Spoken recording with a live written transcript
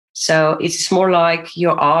So it's more like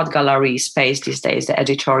your art gallery space these days, the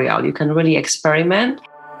editorial. You can really experiment.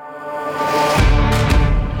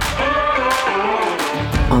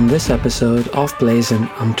 On this episode of Blazon,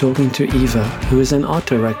 I'm talking to Eva, who is an art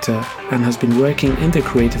director and has been working in the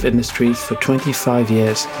creative industry for 25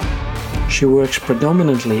 years. She works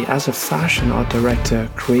predominantly as a fashion art director,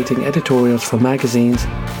 creating editorials for magazines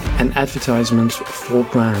and advertisements for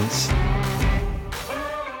brands.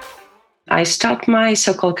 I started my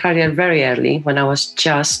so-called career very early when I was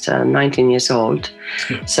just 19 years old.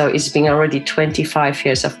 So it's been already 25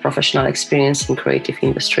 years of professional experience in creative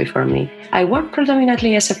industry for me. I work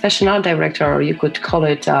predominantly as a fashion art director, or you could call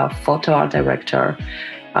it a photo art director,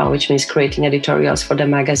 which means creating editorials for the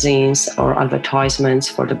magazines or advertisements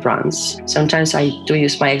for the brands. Sometimes I do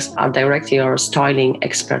use my art directing or styling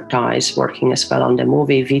expertise, working as well on the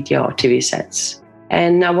movie, video, or TV sets.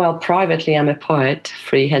 And privately, I'm a poet,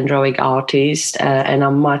 freehand drawing artist, and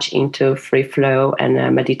I'm much into free flow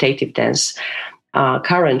and meditative dance.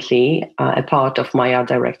 Currently, a part of my art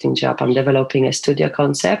directing job, I'm developing a studio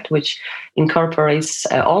concept which incorporates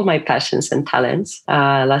all my passions and talents.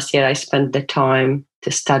 Last year, I spent the time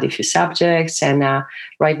to study a few subjects, and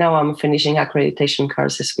right now I'm finishing accreditation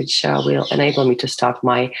courses which will enable me to start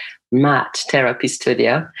my Matt therapy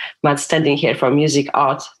studio. Matt standing here for music,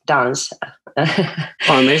 art, dance. Oh,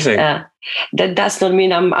 amazing. That does not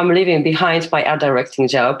mean I'm leaving behind my art directing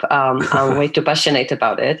job. I'm way too passionate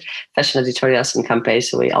about it. Fashion editorials and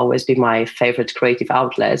campaigns will always be my favorite creative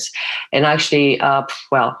outlets. And actually,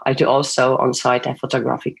 I do also on-site a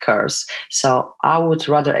photographic course. So I would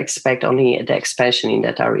rather expect only the expansion in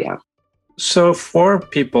that area. So for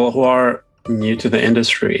people who are new to the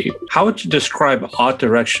industry, how would you describe art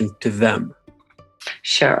direction to them?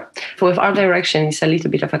 Sure. With art direction, it's a little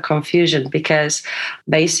bit of a confusion because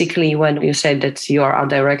basically when you say that you are art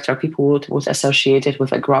director, people would associate it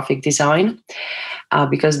with a graphic design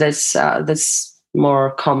because that's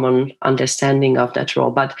more common understanding of that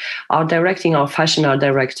role. But art directing or fashion art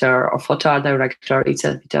director or photo art director, it's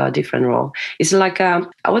a bit a different role. It's like I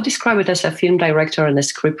would describe it as a film director and a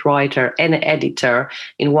script writer and an editor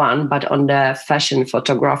in one, but on the fashion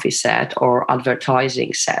photography set or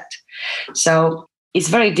advertising set. So it's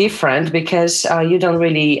very different because you don't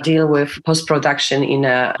really deal with post-production in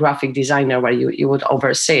a graphic designer where you would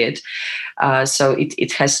oversee it. So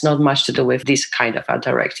it has not much to do with this kind of art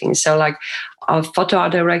directing. So like a photo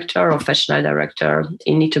art director or fashion art director,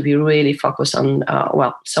 you need to be really focused on,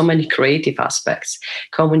 so many creative aspects,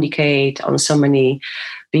 communicate on so many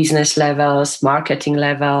business levels, marketing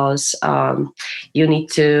levels. You need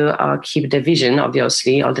to keep the vision,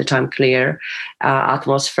 obviously, all the time clear,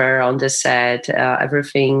 atmosphere on the set,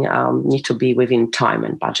 everything need to be within time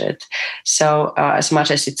and budget. So as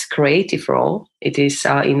much as it's creative role, it is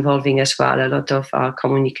involving as well a lot of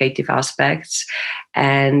communicative aspects.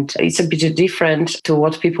 And it's a bit different to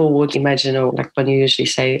what people would imagine, or like when you usually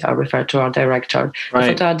say, refer to art director. Right. The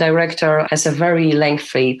photo art director has a very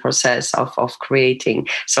lengthy process of creating.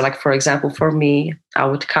 So like, for example, for me, I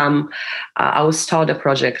would start a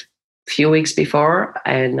project few weeks before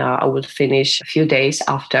and I would finish a few days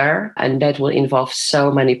after, and that will involve so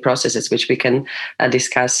many processes which we can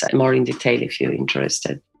discuss more in detail if you're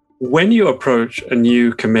interested. When you approach a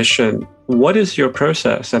new commission, what is your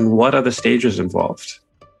process and what are the stages involved?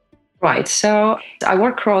 Right. So I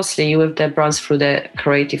work closely with the brands through the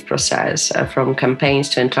creative process, from campaigns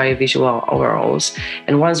to entire visual overalls.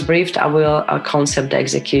 And once briefed, I will concept the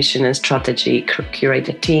execution and strategy, curate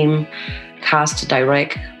a team, cast,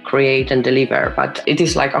 direct, create and deliver. But it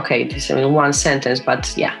is like, okay, this is in one sentence,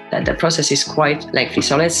 but yeah, the process is quite lengthy.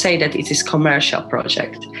 So let's say that it is commercial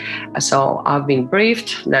project. So I've been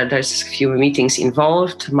briefed, there's a few meetings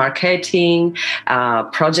involved, marketing,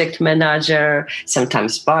 project manager,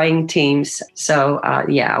 sometimes buying teams. So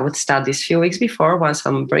I would start this few weeks before. Once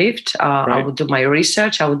I'm briefed, right. I would do my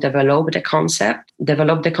research, I would develop the concept.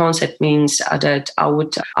 Develop the concept means that I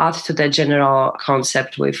would add to the general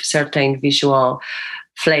concept with certain visual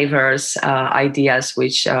flavors, ideas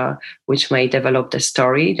which may develop the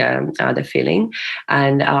story, the feeling,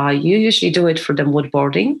 and you usually do it through the mood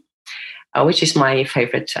boarding, which is my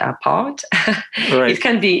favorite part. Right. It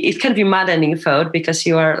can be maddening thought because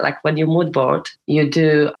you are like when you mood board, you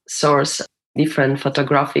do source different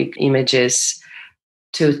photographic images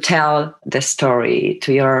to tell the story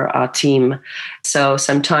to your team. So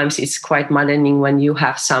sometimes it's quite maddening when you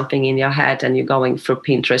have something in your head and you're going through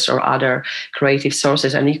Pinterest or other creative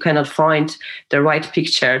sources and you cannot find the right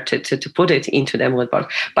picture to put it into the mood board.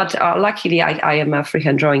 But luckily, I am a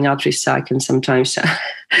freehand drawing artist, so I can sometimes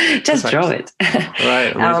just draw it.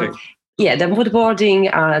 Right, amazing. Yeah, the mood boarding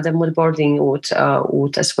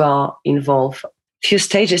would as well involve few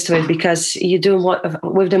stages to it, because you do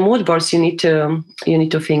with the mood boards, you need to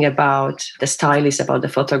think about the stylist, about the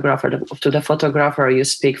photographer. To the photographer, you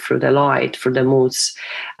speak through the light, through the moods.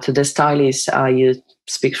 To the stylist, you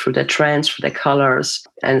speak through the trends, through the colors,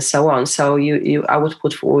 and so on. So I would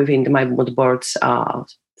put within my mood boards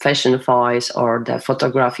fashion files or the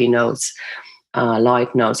photography notes,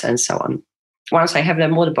 light notes, and so on. Once I have the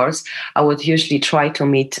mood boards, I would usually try to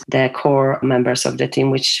meet the core members of the team,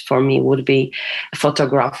 which for me would be a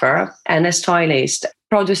photographer and a stylist,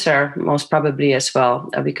 producer, most probably as well,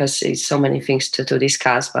 because it's so many things to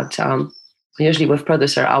discuss. But usually with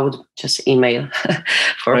producer, I would just email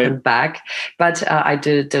for him back. But I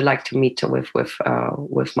do like to meet with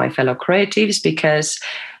my fellow creatives, because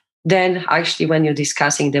then actually when you're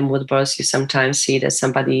discussing the mood boards, you sometimes see that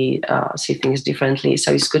somebody see things differently.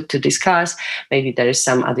 So it's good to discuss. Maybe there is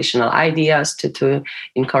some additional ideas to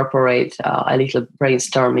incorporate, a little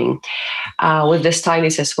brainstorming. With the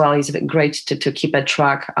stylist as well, it's great to keep a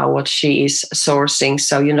track what she is sourcing,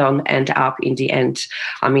 so you don't end up in the end,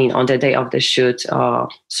 on the day of the shoot,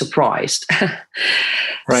 surprised.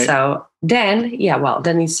 Right. So then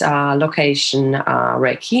it's location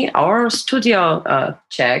recce or studio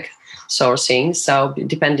check sourcing. So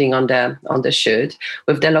depending on the shoot,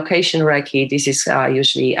 with the location recce, this is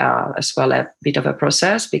usually as well a bit of a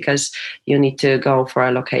process, because you need to go for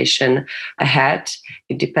a location ahead.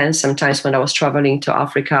 It depends. Sometimes when I was traveling to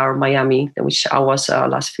Africa or Miami, which I was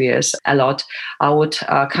last few years a lot, I would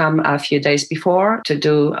come a few days before to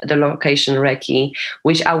do the location recce,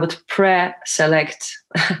 which I would pre-select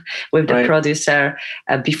with the producer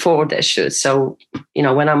before the shoot. So,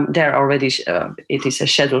 when I'm there already, it is a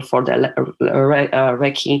schedule for the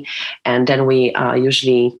recce, and then we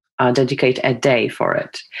usually dedicate a day for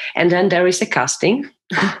it. And then there is a casting.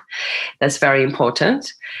 That's very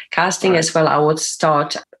important. Casting as well, I would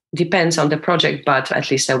start, depends on the project, but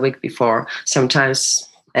at least a week before, sometimes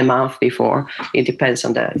a month before. It depends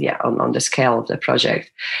on the scale of the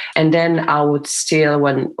project. And then I would still,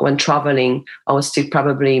 when traveling, I would still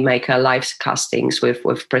probably make a live castings with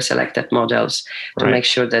pre-selected models to make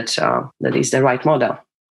sure that that is the right model.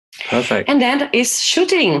 Perfect. And then it's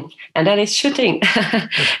shooting. And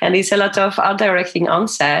it's a lot of art directing on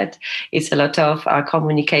set. It's a lot of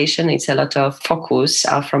communication. It's a lot of focus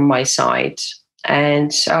from my side.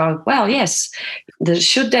 And yes, the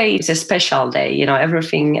shoot day is a special day.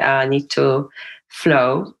 Everything needs to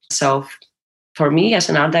flow. So for me as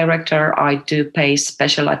an art director, I do pay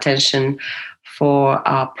special attention for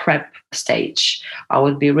prep stage. I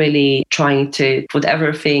would be really trying to put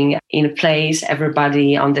everything in place,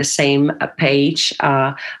 everybody on the same page.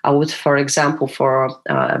 I would, for example, for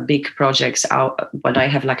big projects, when I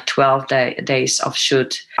have like 12 days of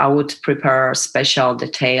shoot, I would prepare special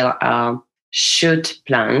detail shoot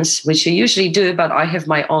plans, which you usually do, but I have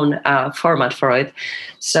my own format for it.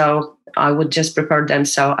 So I would just prepare them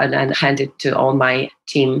and then hand it to all my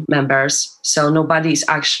team members. So nobody is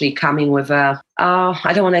actually coming with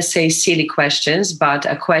I don't want to say silly questions, but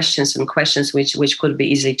questions which could be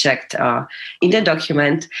easily checked in the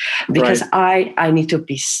document, because I need to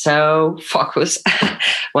be so focused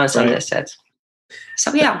once on the set.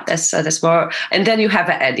 So that's more. And then you have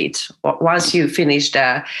an edit. Once you finish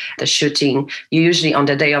the shooting, you usually on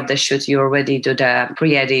the day of the shoot, you already do the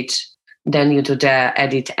pre-edit. Then you do the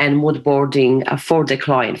edit and mood boarding for the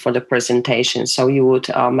client for the presentation. So you would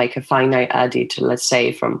make a final edit, let's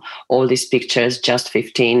say from all these pictures, just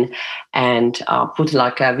 15, and put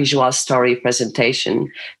like a visual story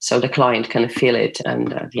presentation so the client can feel it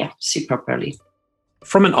and see properly.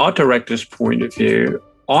 From an art director's point of view,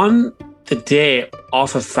 on the day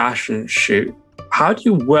of a fashion shoot, how do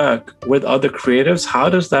you work with other creatives? How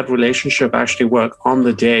does that relationship actually work on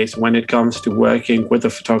the days when it comes to working with the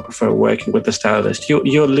photographer, working with the stylist?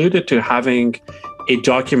 You alluded to having a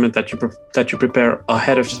document that you prepare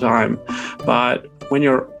ahead of time, but when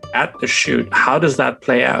you're at the shoot, how does that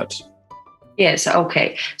play out? Yes,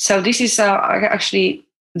 okay. So this is actually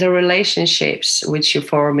the relationships which you're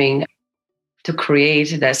forming to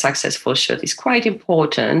create the successful shoot is quite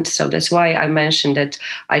important. So that's why I mentioned that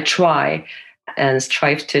I try and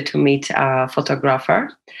strive to meet a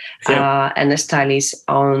photographer and a stylist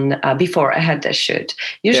on before I had the shoot.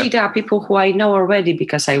 Usually there are people who I know already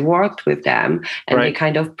because I worked with them and they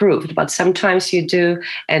kind of proved. But sometimes you do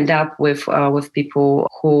end up with people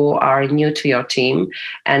who are new to your team,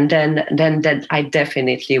 and then I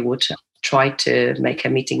definitely would try to make a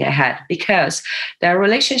meeting ahead, because the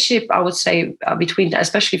relationship, I would say, between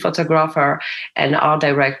especially photographer and art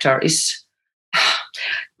director is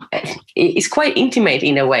it's quite intimate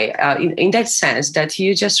in a way, in that sense that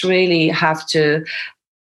you just really have to.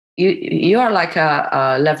 You are like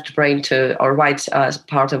a left brain to or right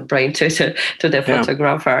part of brain to the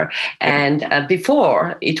photographer, and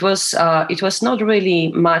before it was not really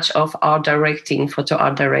much of photo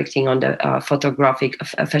art directing on the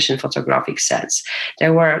fashion photographic sets.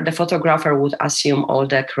 The photographer would assume all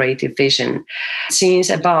the creative vision. Since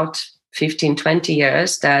about 15, 20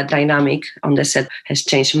 years, the dynamic on the set has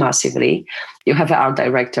changed massively. You have art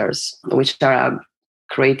directors, which are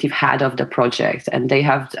creative head of the project, and they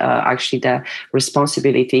have actually the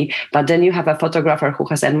responsibility. But then you have a photographer who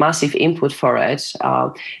has a massive input for it.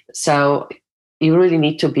 So you really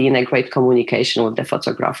need to be in a great communication with the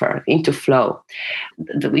photographer, into flow.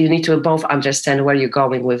 You need to both understand where you're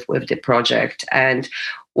going with the project. And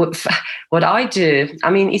what I do, I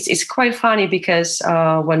mean, it's quite funny because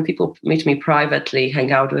when people meet me privately,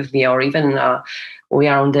 hang out with me, or even we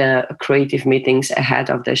are on the creative meetings ahead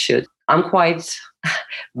of the shoot, I'm quite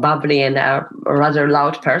bubbly and a rather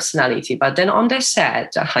loud personality. But then on the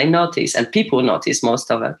set, I notice, and people notice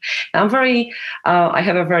most of it, I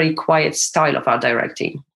have a very quiet style of art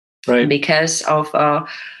directing. Right. Because of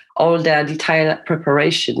all the detailed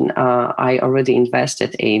preparation I already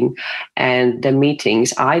invested in, and the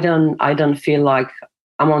meetings. I don't feel like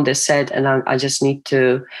I'm on the set and I just need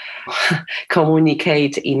to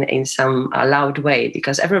communicate in some loud way,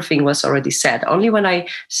 because everything was already said. Only when I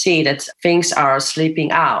see that things are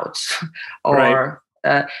slipping out, or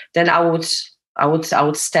then I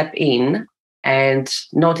would step in, and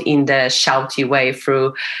not in the shouty way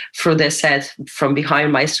through the set from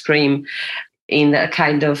behind my screen, in a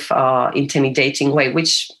kind of intimidating way,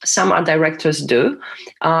 which some art directors do.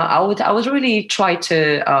 I would really try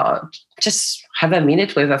to just have a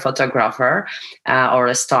minute with a photographer or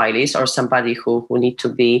a stylist or somebody who need to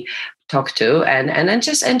be talked to, and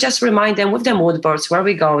just remind them with the mood boards where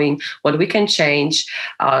we're going, what we can change.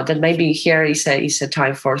 That maybe here is a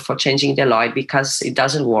time for changing the light because it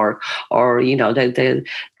doesn't work, or the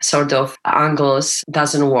sort of angles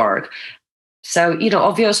doesn't work. So,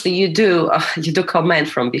 obviously you do comment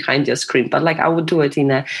from behind your screen, but like I would do it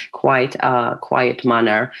in a quiet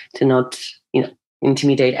manner to not,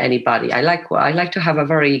 intimidate anybody. I like to have a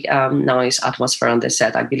very nice atmosphere on the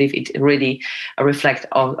set. I believe it really reflects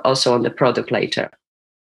also on the product later.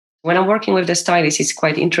 When I'm working with the stylist, it's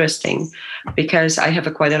quite interesting because I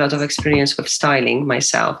have quite a lot of experience with styling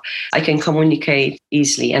myself. I can communicate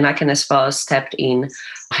easily, and I can as well step in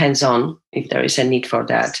hands-on if there is a need for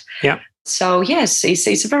that. Yeah. So yes,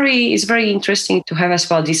 it's very interesting to have as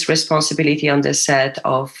well this responsibility on the set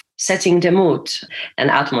of setting the mood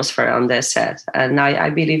and atmosphere on the set. And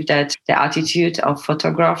I believe that the attitude of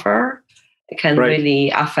photographer can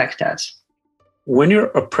really affect that. When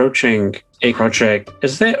you're approaching a project,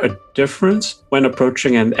 is there a difference when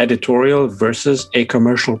approaching an editorial versus a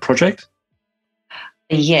commercial project?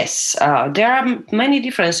 Yes, there are many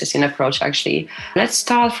differences in approach, actually. Let's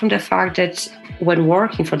start from the fact that when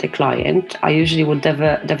working for the client, I usually would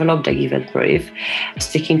develop the given brief,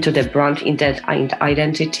 sticking to the brand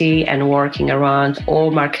identity and working around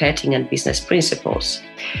all marketing and business principles.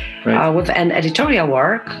 Right. With an editorial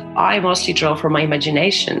work, I mostly draw from my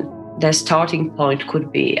imagination. The starting point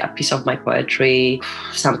could be a piece of my poetry,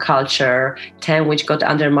 some culture, term which got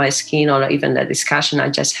under my skin, or even the discussion I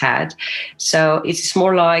just had. So it's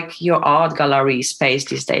more like your art gallery space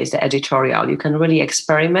these days, the editorial. You can really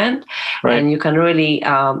experiment, and you can really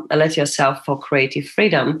let yourself for creative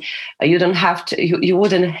freedom. You don't have to, you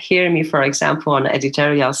wouldn't hear me, for example, on an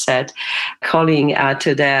editorial set calling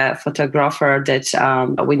to the photographer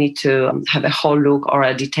that we need to have a whole look or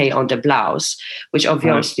a detail on the blouse, which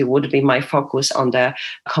obviously would be my focus on the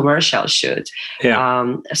commercial shoot.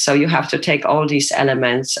 Yeah. So you have to take all these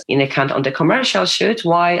elements in account on the commercial shoot,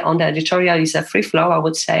 while on the editorial is a free flow, I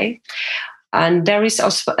would say. And there is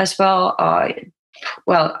also, as well,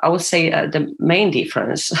 I would say the main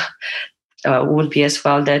difference would be as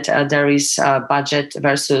well that there is budget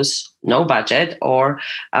versus no budget, or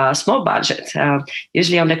small budget.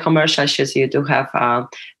 Usually on the commercial shoots, you do have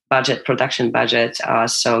production budget,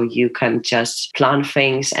 so you can just plan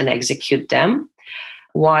things and execute them.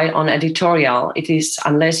 While on editorial, it is,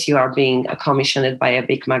 unless you are being commissioned by a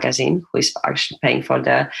big magazine who is actually paying for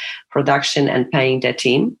the production and paying the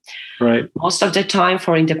team. Right. Most of the time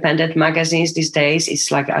for independent magazines these days,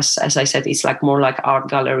 it's like, as I said, it's like more like art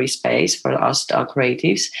gallery space for us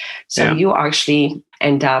creatives. So you actually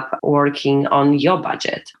end up working on your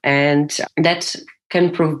budget. And that can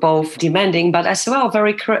prove both demanding, but as well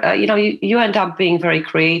very, you end up being very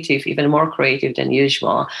creative, even more creative than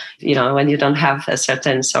usual. When you don't have a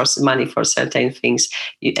certain source of money for certain things,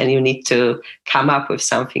 and you need to come up with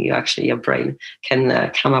something, your brain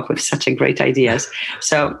can come up with such a great ideas.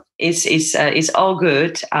 So it's all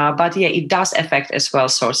good, but yeah, it does affect as well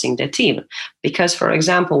sourcing the team. Because, for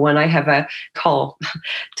example, when I have a call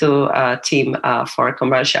to a team for a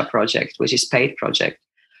commercial project, which is paid project,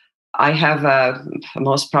 I have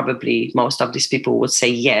most of these people would say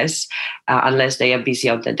yes, unless they are busy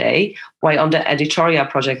on the day. While on the editorial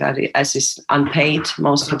project, as is unpaid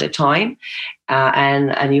most of the time,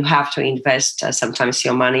 and you have to invest sometimes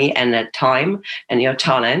your money and time and your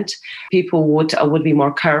talent, people would be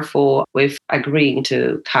more careful with agreeing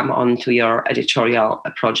to come on to your editorial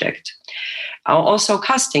project. Also,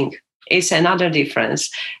 casting is another difference.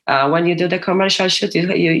 When you do the commercial shoot,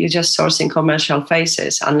 you're just sourcing commercial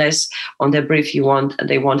faces, unless on the brief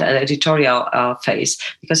they want an editorial face.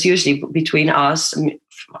 Because usually between us,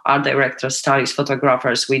 art directors, stylists,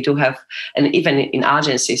 photographers, we do have, and even in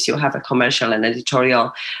agencies, you have a commercial and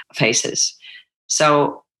editorial faces.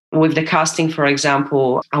 So with the casting, for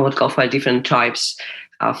example, I would go for different types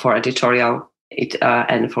for editorial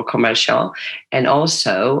and for commercial. And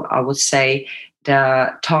also, I would say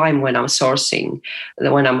the time when I'm sourcing,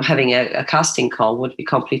 when I'm having a casting call would be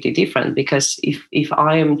completely different, because if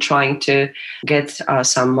I am trying to get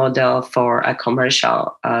some model for a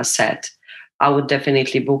commercial set, I would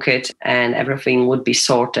definitely book it and everything would be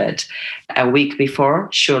sorted a week before,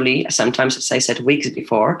 surely. Sometimes, as I said, weeks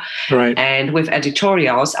before. Right. And with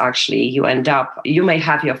editorials, actually, you may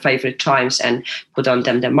have your favorite times and put on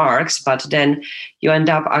them the marks, but then you end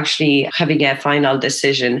up actually having a final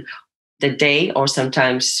decision the day, or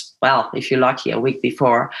sometimes, if you're lucky, a week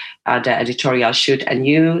before the editorial shoot. And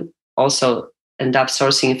you also end up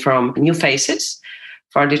sourcing from new faces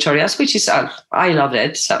for editorials, which is, I love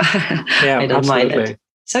it. So yeah, I don't absolutely. mind it.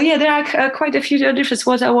 So yeah, there are quite a few differences.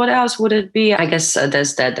 What else would it be? I guess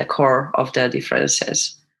that's the core of the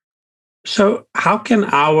differences. So how can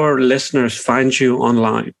our listeners find you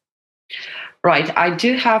online? Right. I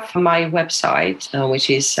do have my website,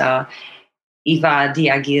 which is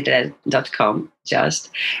evadiaguirre.com.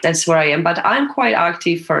 That's where I am. But I'm quite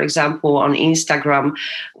active, for example, on Instagram.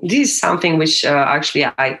 This is something which actually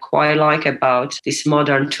I quite like about these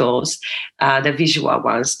modern tools, the visual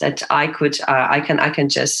ones, that I can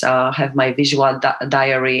just have my visual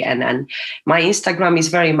diary, and my Instagram is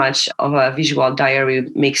very much of a visual diary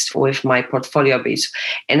mixed with my portfolio bits.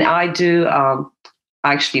 And I do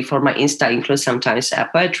actually for my Insta include sometimes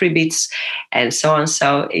poetry bits and so on.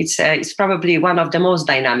 So it's probably one of the most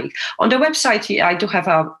dynamic. On the website, I do have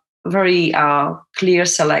a very clear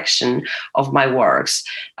selection of my works.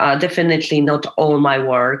 Definitely not all my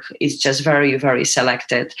work is just very, very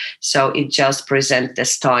selected. So it just presents the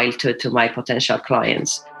style to my potential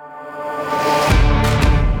clients.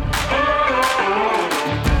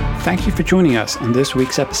 Thank you for joining us on this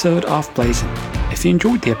week's episode of Blazing. If you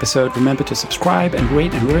enjoyed the episode, remember to subscribe and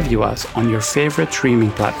rate and review us on your favorite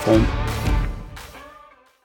streaming platform.